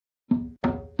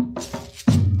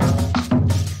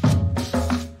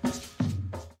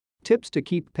Tips to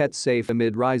keep pets safe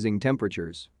amid rising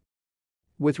temperatures.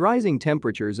 With rising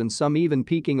temperatures and some even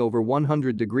peaking over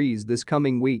 100 degrees this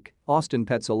coming week, Austin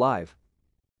Pets Alive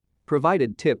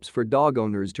provided tips for dog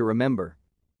owners to remember.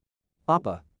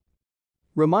 APA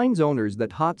reminds owners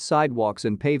that hot sidewalks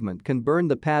and pavement can burn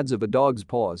the pads of a dog's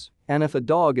paws, and if a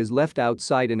dog is left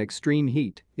outside in extreme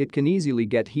heat, it can easily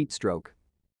get heat stroke.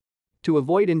 To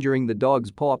avoid injuring the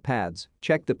dog's paw pads,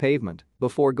 check the pavement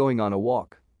before going on a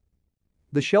walk.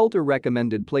 The shelter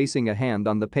recommended placing a hand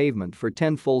on the pavement for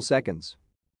 10 full seconds.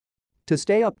 To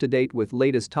stay up to date with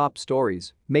latest top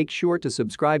stories, make sure to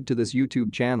subscribe to this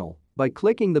YouTube channel by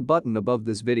clicking the button above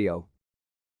this video.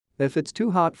 If it's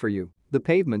too hot for you, the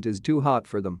pavement is too hot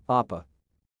for them, APA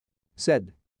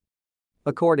said.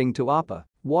 According to APA,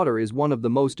 water is one of the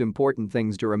most important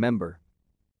things to remember.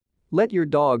 Let your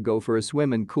dog go for a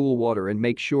swim in cool water and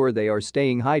make sure they are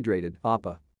staying hydrated,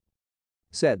 APA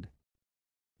said.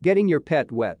 Getting your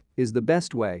pet wet is the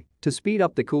best way to speed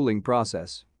up the cooling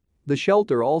process. The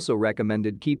shelter also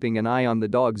recommended keeping an eye on the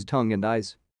dog's tongue and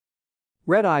eyes.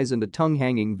 Red eyes and a tongue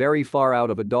hanging very far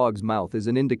out of a dog's mouth is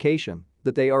an indication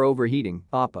that they are overheating,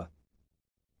 APA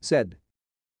said.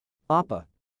 APA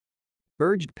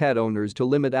urged pet owners to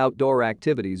limit outdoor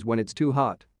activities when it's too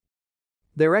hot.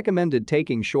 They recommended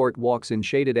taking short walks in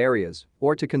shaded areas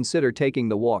or to consider taking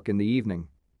the walk in the evening.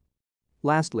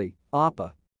 Lastly,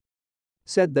 APA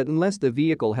said that unless the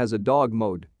vehicle has a dog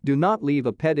mode, do not leave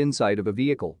a pet inside of a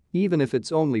vehicle, even if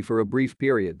it's only for a brief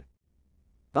period.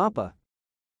 APA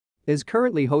is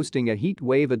currently hosting a heat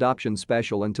wave adoption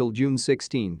special until June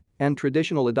 16, and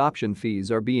traditional adoption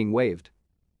fees are being waived.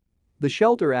 The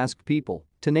shelter asked people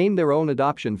to name their own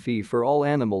adoption fee for all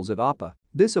animals at APA.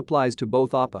 This applies to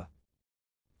both APA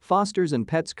fosters and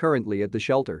pets currently at the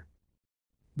shelter.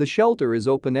 The shelter is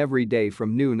open every day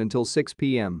from noon until 6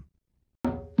 p.m.